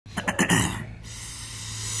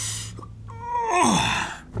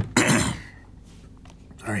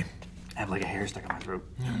hair stuck in my throat.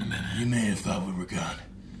 You may have thought we were gone,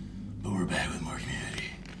 but we're back with more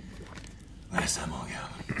community. Last time all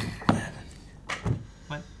Calvin. What happened?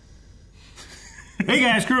 What? Hey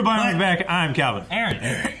guys, Crew of Bond back. I'm Calvin. Aaron.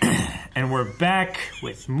 And we're back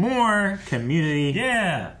with more community.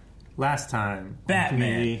 Yeah. Last time,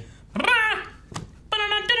 Batman.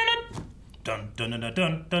 Dun dun dun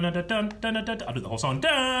dun dun dun dun dun dun dun. I'll do the whole song.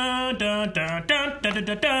 Dun dun dun dun dun dun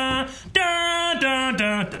dun dun dun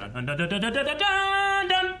dun dun dun dun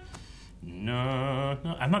dun. No,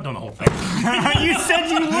 I'm not doing the whole thing. You said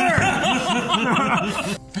you were.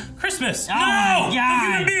 Christmas. Oh my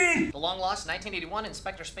God. The long-lost 1981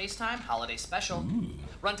 Inspector Spacetime Holiday Special.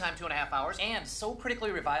 Runtime 2.5 hours, and so critically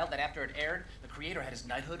reviled that after it aired, the creator had his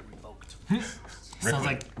knighthood revoked.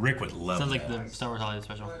 Rick would love Sounds that. like the Star Wars Holiday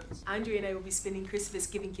Special. Andre and I will be spending Christmas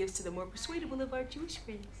giving gifts to the more persuadable of our Jewish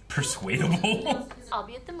friends. Persuadable? I'll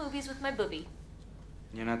be at the movies with my Bubbe.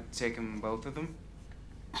 You're not taking both of them?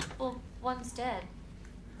 Well, one's dead.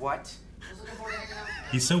 What?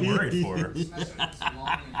 He's so worried for her.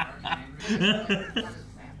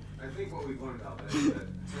 I think what we've learned about that is that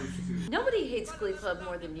Nobody hates Glee Club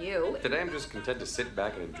more than you. Today I'm just content to sit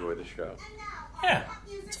back and enjoy the show. Yeah,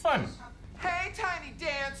 it's fun. Hey, tiny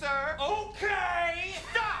dancer! Okay!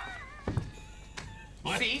 Stop!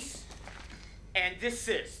 What? Cease and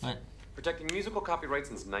desist. What? Protecting musical copyright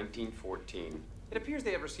since 1914. It appears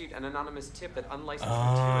they have received an anonymous tip that unlicensed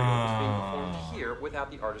material is being performed here without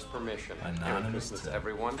the artist's permission. Merry Christmas,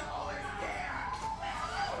 everyone.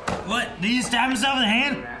 What? Did he stab himself in the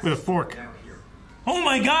hand? With a fork. Oh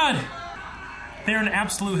my God! They're in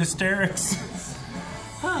absolute hysterics.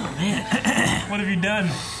 Oh man. What have you done?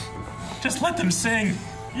 Just let them sing.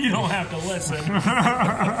 You don't have to listen.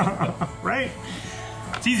 Right?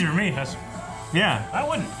 It's easier for me. Yeah. I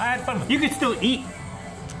wouldn't. I had fun with it. You could still eat.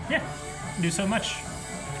 Yeah. Do so much.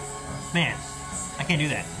 Man, I can't do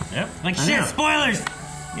that. Yep. Like shit, spoilers!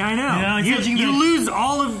 Yeah, I know. You know, you lose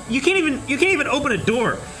all of. You can't even open a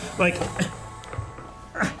door. Like.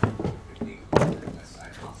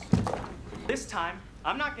 This time,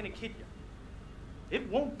 I'm not gonna kid you. It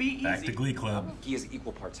won't be easy. Back to Glee Club. He is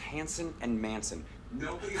equal parts Hanson and Manson.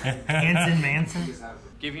 nobody. Hanson Manson?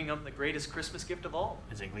 Giving them the greatest Christmas gift of all.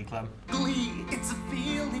 Is it Glee Club? Glee, it's a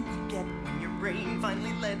feeling you get when your brain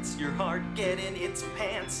finally lets your heart get in its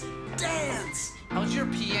pants. Dance! How's your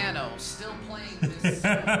piano? Still playing this?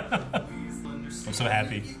 I'm so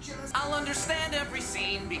happy. I'll understand every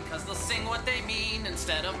scene because they'll sing what they mean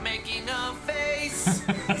instead of making a face.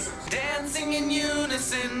 Dancing in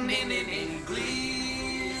unison in Glee.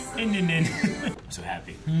 I'm so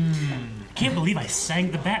happy. Can't believe I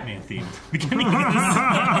sang the Batman theme. Beginning of this.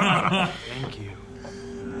 Thank you.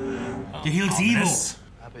 Dude, he looks evil.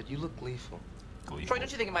 I bet you look gleeful. Troy,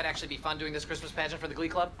 don't you think it might actually be fun doing this Christmas pageant for the Glee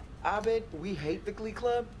Club? I bet we hate the Glee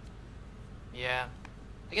Club. Yeah.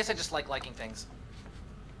 I guess I just like liking things.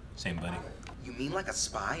 Same, buddy. You mean like a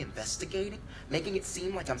spy investigating? Making it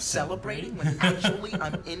seem like I'm celebrating when actually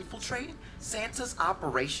I'm infiltrating Santa's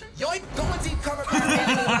operation? Yoink! Going deep cover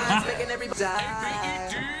lines, making everybody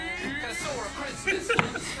die.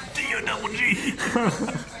 D-O-double-G.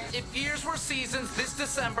 If years were seasons, this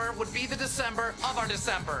December would be the December of our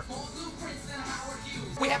December.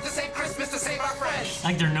 We have to save Christmas to save our friends.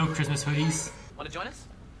 Like there are no Christmas hoodies. Want to join us?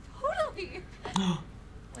 Totally.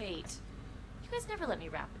 Wait, you guys never let me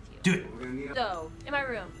rap with you. Do it. So, in my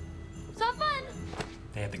room. So have fun.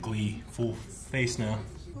 They have the Glee full face now.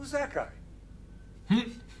 Who's that guy?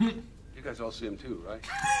 You guys all see him too, right?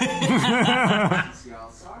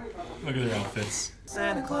 Look at their outfits.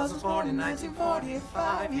 Santa Claus was born in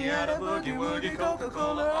 1945. He had a boogie-woogie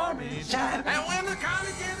Coca-Cola army shine. And when the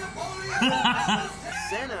college did the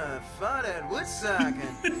Santa fought at Woodstock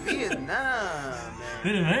and Vietnam.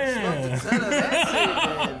 And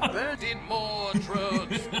Did more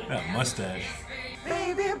drugs. That mustache.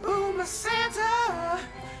 Baby boomer Santa,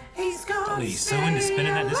 he's gone. He's so into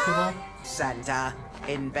spinning that disco ball. Santa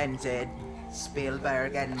invented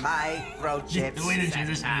Spielberg and microchips. The way the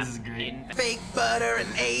transition is great. Fake butter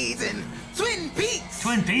and AIDS and Twin Peaks.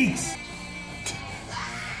 Twin Peaks.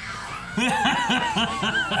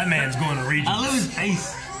 That man's going to Regents. I love his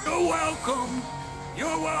face. You're welcome.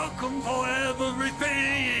 You're welcome for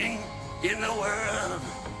everything in the world.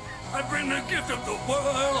 I bring the gift of the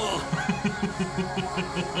world.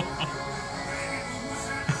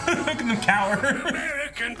 Look at them cower.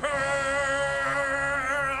 American Pearl.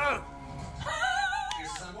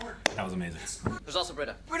 That was amazing. There's also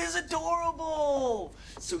Britta. Britta's adorable.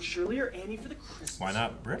 So Shirley or Annie for the Christmas. Why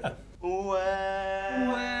not Britta?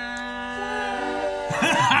 Well.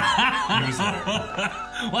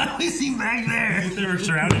 Why do we see back there? They were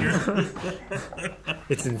surrounding her.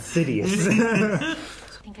 It's insidious. I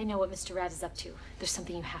think I know what Mr. Rat is up to. There's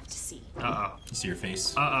something you have to see. Uh-oh. You see her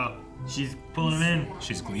face? Uh-oh. She's pulling him in.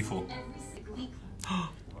 She's gleeful.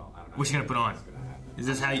 What's she gonna put on? Is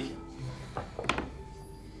this how you...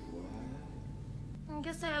 I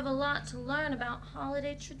guess I have a lot to learn about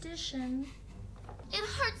holiday tradition. It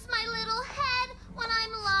hurts my little head when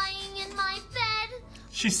I'm lying in my bed.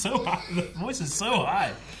 She's so high. The voice is so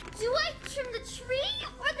high. Do I trim the tree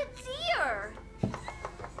or the deer?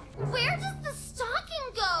 Where does the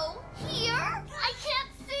stocking go? Here? I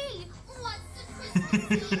can't see. What's the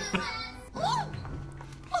Christmas season?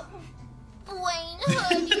 Wayne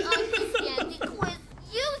Hoodie on the Sandy Quiz.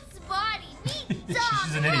 You spotty, me dog.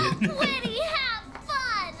 She's an idiot. Witty, have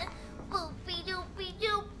fun. Boopy doopy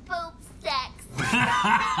doop boop sex.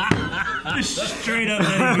 Straight up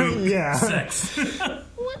letting boop. Yeah. Sex.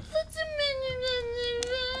 What's the dominion in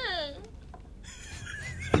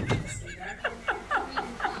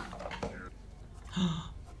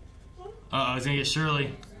Uh-oh, he's gonna get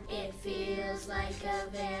Shirley. It feels like a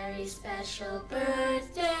very special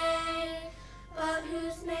birthday, but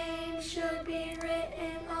whose name should be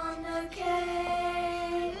written on the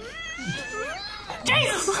cake?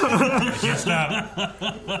 Jesus! Just stop.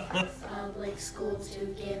 Public school to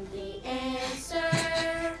give the answer.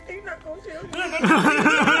 You're not going to.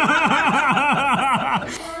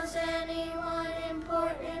 Was anyone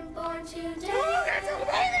important born today?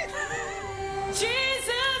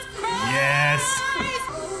 Jesus Christ! Yes.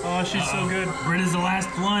 Oh, she's so good. Britta's the last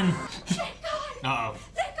one. Thank God! Uh-oh.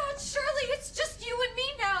 Thank God, Shirley, it's just you and me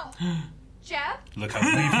now. Jeff? Look how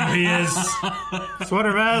gleeful he is.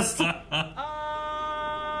 Sweater vest.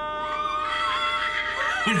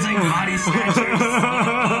 It's like body snatchers.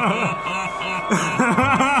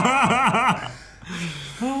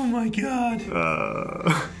 Oh my God.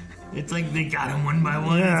 It's like they got him one by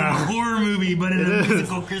one. It's like a horror movie, but in a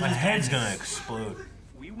musical Christmas. My head's gonna explode.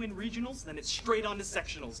 We win regionals, then it's straight on to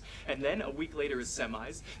sectionals. And then a week later is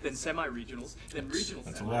semis, then semi-regionals, then regional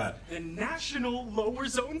That's semis, a lot. then national lower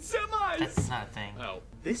zone semis. That's not a thing. Oh,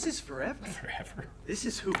 this is forever. Forever. This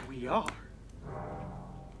is who we are.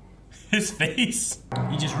 His face.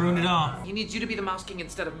 You just ruined it all. He needs you to be the Mouse King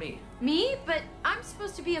instead of me. Me? But I'm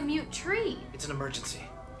supposed to be a mute tree. It's an emergency.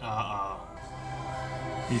 Uh-oh.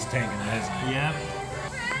 He's tanking it, isn't he? Yep.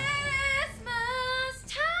 Christmas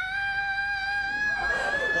time!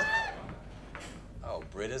 Oh,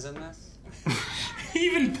 Britta's in this?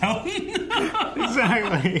 Even Pelton?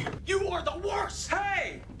 Exactly. You are the worst!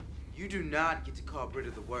 Hey! You do not get to call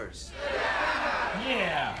Britta the worst.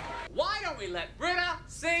 Yeah. Why don't we let Britta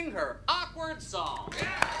sing her awkward song?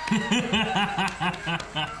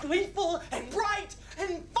 Gleeful and bright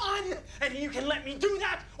and fun, and you can let me do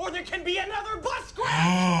that, or there can be another bus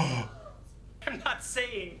crash. I'm not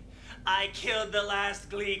saying I killed the last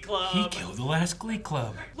Glee Club. He killed the last Glee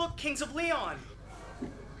Club. Look, Kings of Leon.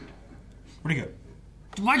 Where'd he go?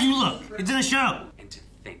 Why'd you look? It's in the show. And to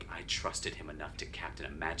think I trusted him enough to captain a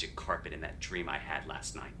magic carpet in that dream I had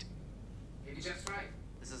last night. Maybe Jeff's right.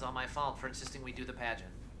 This is all my fault for insisting we do the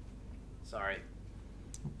pageant. Sorry.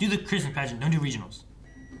 Do the Christmas pageant. Don't do regionals.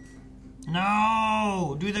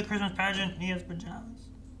 No! Do the Christmas pageant. He has pajamas.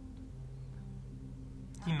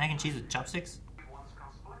 Is he mac and cheese with chopsticks?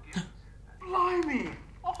 Blimey!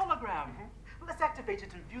 A hologram. Let's activate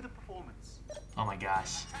it and view the performance. Oh my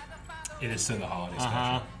gosh. It is so the holiday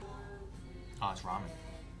Uh-huh. special. Oh, it's ramen.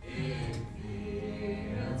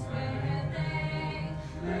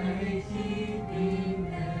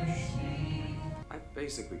 I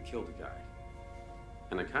basically killed a guy.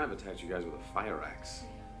 And I kind of attacked you guys with a fire axe.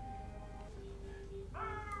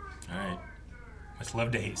 Alright. Must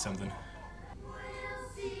love to hate something.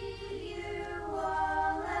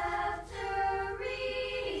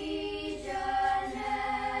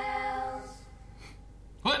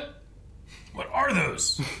 What? What are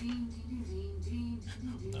those?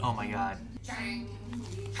 Oh my god.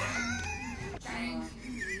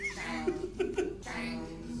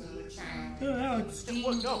 Oh, Alex.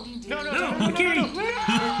 No, No, okay.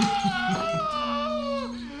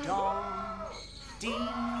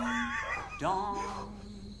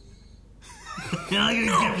 Yeah, like the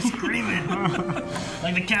cat was screaming.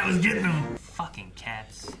 Like the cat was getting him. Fucking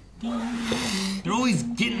cats. They're always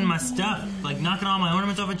getting my stuff. Like knocking all my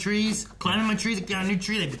ornaments off of trees, climbing my trees, got a new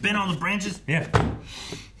tree, they bent all the branches. Yeah.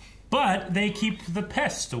 But they keep the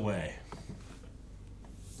pest away.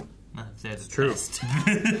 That's true.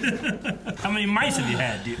 How many mice have you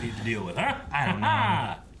had to deal with, huh? I don't know.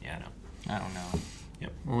 Yeah, I know. I don't know.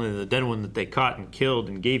 Yep. Only the dead one that they caught and killed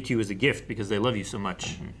and gave to you as a gift because they love you so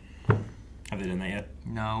much. Have they done that yet?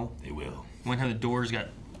 No. They will. One time the doors got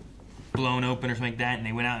blown open or something like that, and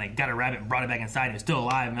they went out and they got a rabbit and brought it back inside. It was still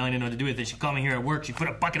alive. Melanie didn't know what to do with it. She called me here at work. She put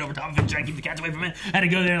a bucket over top of it, trying to keep the cats away from it. I had to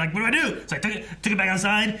go there and like, what do I do? So I took it back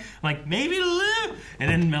outside. I'm like, maybe it'll live. And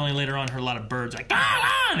then Melanie later on heard a lot of birds like,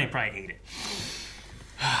 and they probably ate it.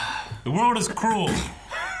 The world is cruel,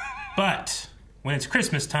 but when it's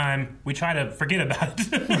Christmas time, we try to forget about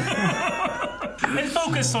it and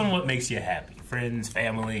focus on what makes you happy: friends,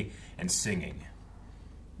 family, and singing.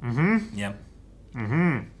 Mm-hmm. Yep.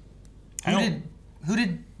 Mm-hmm. Who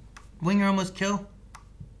did Winger almost kill?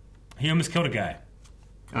 He almost killed a guy.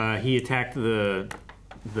 He attacked the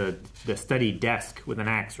study desk with an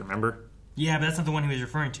axe. Remember? Yeah, but that's not the one he was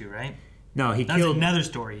referring to, right? No, he That's killed. another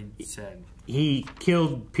story. He said He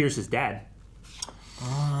killed Pierce's dad.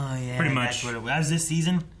 Oh yeah, Pretty much. That's what it was. That was this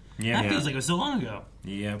season. Yeah. That feels like it was so long ago.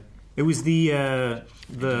 Yeah. It was the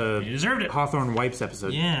He deserved it. Hawthorne Wipes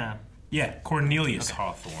episode. Yeah. Yeah, Cornelius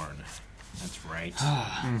Hawthorne. That's right.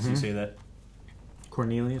 Did you say that?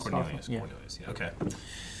 Cornelius. Cornelius. Hawthorne? Yeah. Cornelius. Yeah. Okay.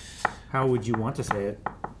 How would you want to say it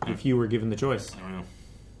if you were given the choice? I don't know.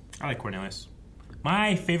 I like Cornelius.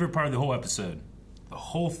 My favorite part of the whole episode, the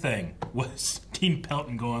whole thing, was Dean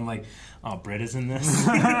Pelton going like, "Oh, Britta's in this,"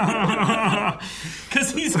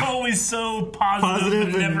 because he's always so positive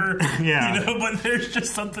and never, yeah. you know. But there's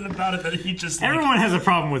just something about it that he just. Like, Everyone has a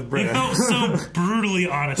problem with he Britta. felt so brutally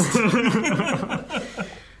honest.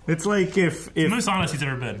 It's like if the most honest he's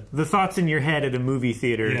ever been. The thoughts in your head at a movie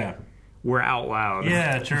theater were out loud.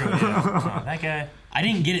 Yeah, true. Yeah. Oh, that guy. I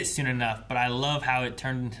didn't get it soon enough, but I love how it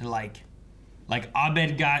turned into like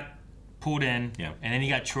Abed got pulled in, and then he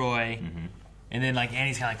got Troy, and then like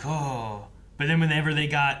Annie's kind of like, oh, but then whenever they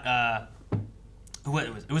got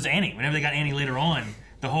it was Annie. Whenever they got Annie later on,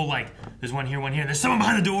 the whole like, there's one here, there's someone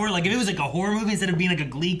behind the door. Like if it was like a horror movie instead of being like a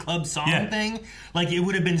Glee Club song thing, like it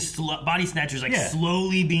would have been Body Snatchers like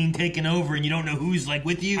slowly being taken over, and you don't know who's like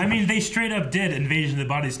with you. I mean, they straight up did Invasion of the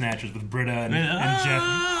Body Snatchers with Britta and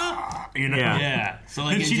Jeff. You know? Yeah. So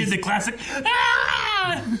like and she did the classic.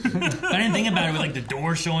 I didn't think about it with like the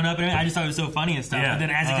door showing up and everything. I just thought it was so funny and stuff. Yeah. But then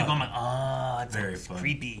as it kept going, I'm like, it's very fun.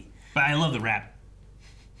 Creepy. But I love the rap.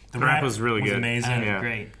 The rap was really good. Amazing.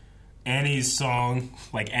 Great. Annie's song,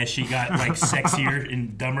 like as she got like sexier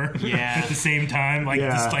and dumber at the same time, like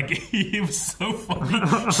just like it was so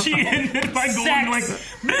funny. She ended by going like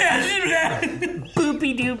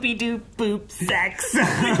boopy doopy doop boop sex.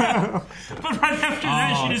 But right after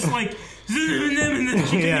that, she just like and then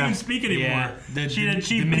she couldn't even speak anymore. Yeah. She had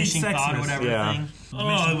cheap diminishing thought or whatever thing.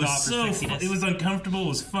 Oh, it was so it was uncomfortable. It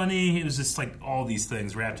was funny. It was just like all these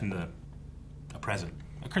things wrapped into a present.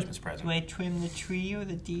 A Christmas present. Do I trim the tree or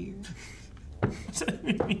the deer?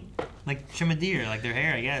 Like trim a deer, like their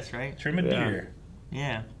hair, I guess, right? Trim a deer.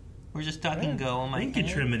 Yeah. Where's your stocking go on my You can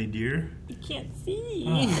trim any deer. You can't see.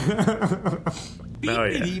 And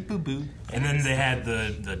then they had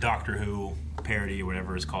the Doctor Who parody or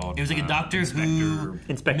whatever it's called. It was like a Doctor Who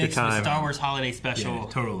Inspector mixed Time. with Star Wars Holiday Special. Yeah,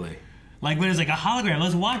 totally. Like when it was like a hologram,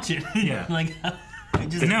 let's watch it. Yeah. Like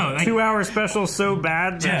just, no, like, 2-hour special so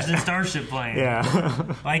bad. There's a Starship playing.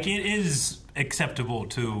 Yeah. Like it is acceptable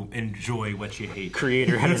to enjoy what you hate.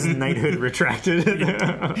 Creator has knighthood retracted.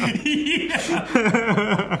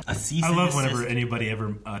 I love whenever anybody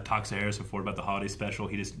ever talks to Harrison Ford about the holiday special.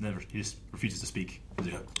 He just refuses to speak.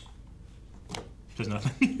 He's like, says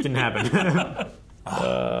nothing. Didn't happen.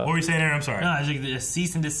 What were you saying, Aaron? I'm sorry. No, it's like a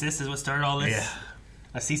cease and desist is what started all this. Yeah.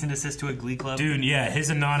 A cease and desist to a Glee Club. Dude, yeah, his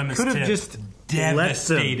anonymous Could have tip just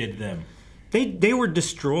devastated them. They were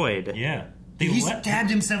destroyed. Yeah. He stabbed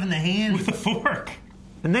himself in the hand with a fork.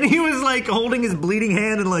 And then he was like holding his bleeding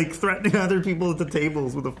hand and like threatening other people at the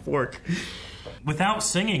tables with a fork. Without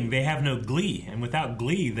singing, they have no glee. And without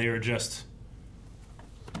glee, they are just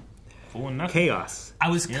full of nothing. Chaos. I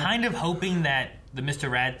was kind of hoping that the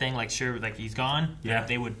Mr. Rad thing, like sure, like he's gone. Yeah.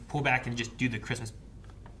 They would pull back and just do the Christmas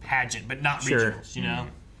pageant, but not Sure. regionals, you know?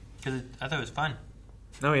 Because I thought it was fun.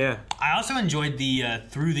 Oh yeah. I also enjoyed the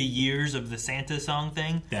through the years of the Santa song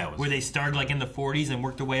thing, That was where they started like in the 40s and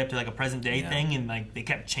worked their way up to like a present day thing, and like they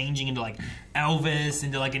kept changing into like Elvis,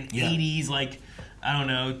 into like an 80s like I don't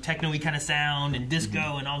know techno-y kind of sound and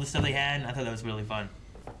disco and all the stuff they had. And I thought that was really fun.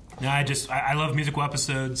 No, I love musical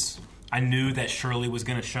episodes. I knew that Shirley was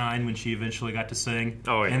going to shine when she eventually got to sing.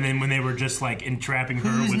 Oh, yeah. And then when they were just like entrapping her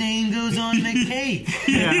Whose with... name goes on the cake?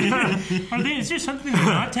 Is there something they're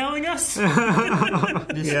not telling us?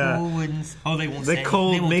 The school wouldn't... Oh, they won't say. The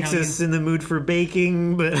cold makes us in the mood for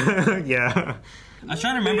baking, but yeah. I was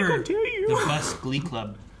trying to remember the Bus Glee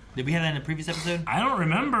Club. Did we have that in the previous episode? I don't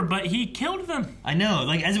remember, but he killed them. I know.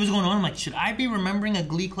 Like, as it was going on, I'm like, should I be remembering a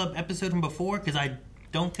Glee Club episode from before? Because I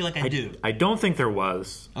don't feel like I do. I don't think there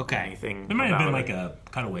was anything. There might have been about like it. a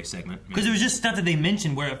cutaway segment. Because it was just stuff that they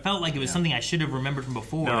mentioned where it felt like it was something I should have remembered from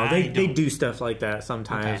before. No, they do stuff like that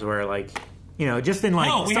sometimes where like, you know, just in like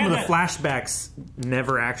some of the flashbacks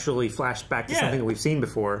never actually flashed back to something that we've seen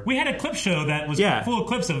before. We had a clip show that was full of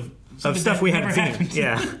clips of stuff we hadn't seen.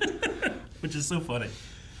 Yeah. Which is so funny.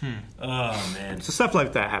 Oh, man. So stuff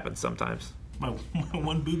like that happens sometimes. My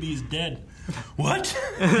one boobie is dead. What?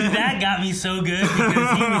 That got me so good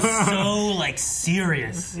because he was so, like,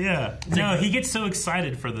 serious. Yeah. No, he gets so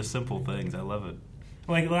excited for the simple things. I love it.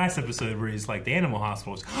 Like last episode where he's like, the animal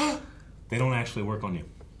hospitals, they don't actually work on you.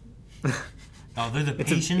 Oh, they're the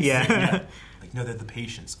patients? Yeah. Like, no, they're the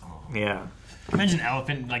patients. Oh. Yeah. Imagine an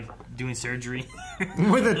elephant, like, doing surgery.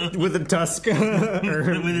 with a tusk. Or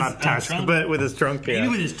with not his, tusk, trunk. but with his trunk. Maybe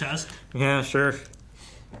with his tusk. Yeah, sure.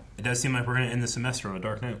 It does seem like we're going to end the semester on a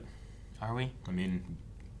dark note. Are we? I mean,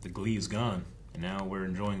 the glee is gone, and now we're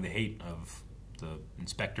enjoying the hate of the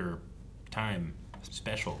Inspector Time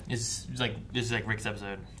special. This is like Rick's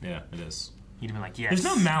episode. Yeah, it is. He'd have been like, yes. There's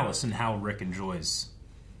no malice in how Rick enjoys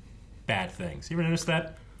bad things. You ever notice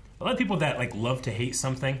that? A lot of people that like love to hate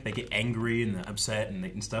something, they get angry and upset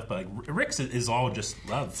and stuff, but like Rick's is all just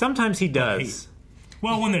love. Sometimes he does.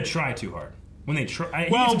 Well, when they try too hard. When they try,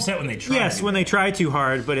 he gets upset when they try. Yes, when they try too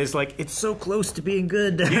hard, but it's like it's so close to being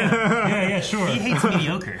good. Yeah, sure. He hates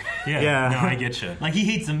mediocre. Yeah, no, I get you. Like he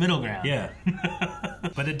hates the middle ground. Yeah,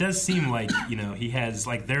 but it does seem like he has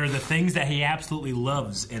like there are the things that he absolutely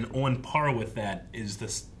loves, and on par with that is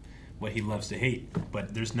this what he loves to hate.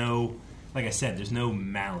 But there's no, like I said, there's no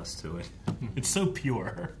malice to it. It's so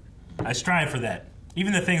pure. I strive for that.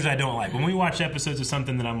 Even the things I don't like. When we watch episodes of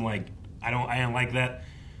something that I'm like, I don't like that.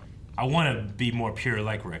 I want to be more pure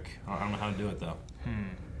like Rick. I don't know how to do it, though.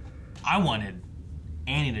 I wanted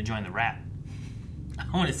Annie to join the rap.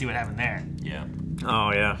 I want to see what happened there. Yeah.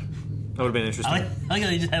 Oh, yeah. That would have been interesting. I like how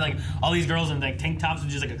they just had like all these girls in like tank tops with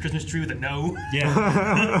just like a Christmas tree with a no. Yeah.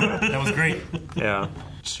 That was great. Yeah.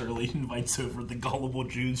 Shirley invites over the gullible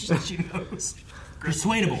Jews that she knows.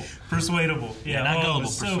 Persuadable. Yeah, not gullible. It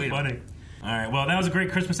was so funny. All right, well, that was a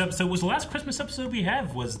great Christmas episode. Was the last Christmas episode we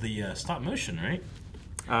have was the stop motion, right?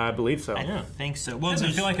 I believe so. I think so. Well,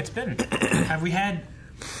 I feel like it's been. Have we had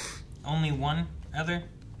only one other?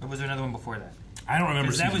 Or was there another one before that? I don't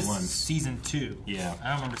remember season that was one. Season 2. Yeah. I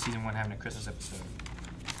don't remember season 1 having a Christmas episode.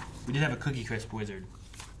 We did have a Cookie Crisp Wizard.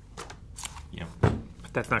 Yeah.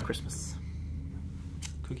 But that's not Christmas.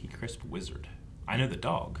 Cookie Crisp Wizard. I know the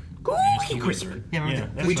dog. Cookie Crisp. Yeah,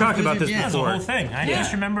 we talked about this That's the before. whole thing. I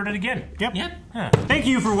just remembered it again. Yep. Yeah. Thank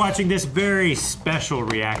you for watching this very special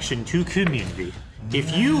reaction to Community.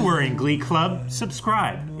 If you were in Glee Club,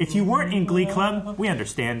 subscribe. If you weren't in Glee Club, we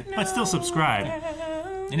understand, but still subscribe.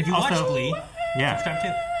 And if you watch Glee, subscribe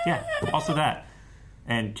too. Yeah, also that.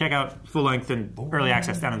 And check out full length and early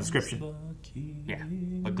access down in the description. Yeah,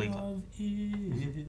 but Glee Club.